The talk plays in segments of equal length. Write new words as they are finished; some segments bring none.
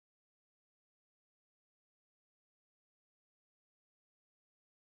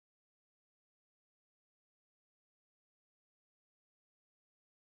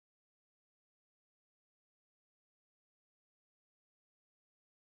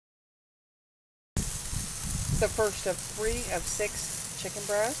the first of 3 of 6 chicken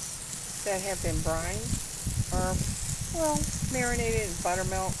breasts that have been brined, or, well, marinated in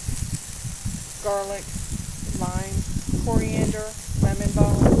buttermilk, garlic, lime, coriander, lemon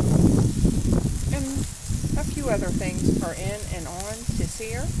balm, and a few other things are in and on to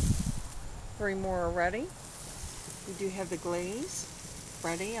sear. 3 more are ready. We do have the glaze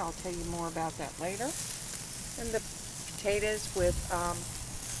ready. I'll tell you more about that later. And the potatoes with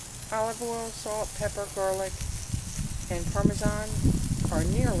olive oil, salt, pepper, garlic, and Parmesan are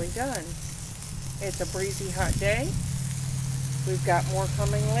nearly done. It's a breezy hot day. We've got more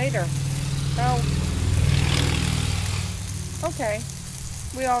coming later. Oh, okay.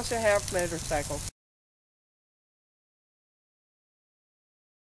 We also have motorcycles.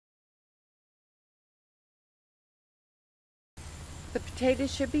 The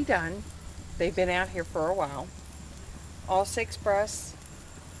potatoes should be done. They've been out here for a while. All 6 breasts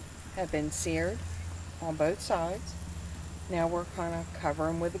have been seared on both sides. Now we're kind of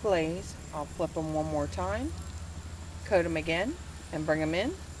covering with the glaze. I'll flip them one more time, coat them again, and bring them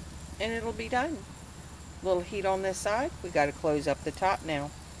in, and it'll be done. Little heat on this side. We got to close up the top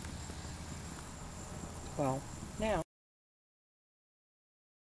now. Well, now.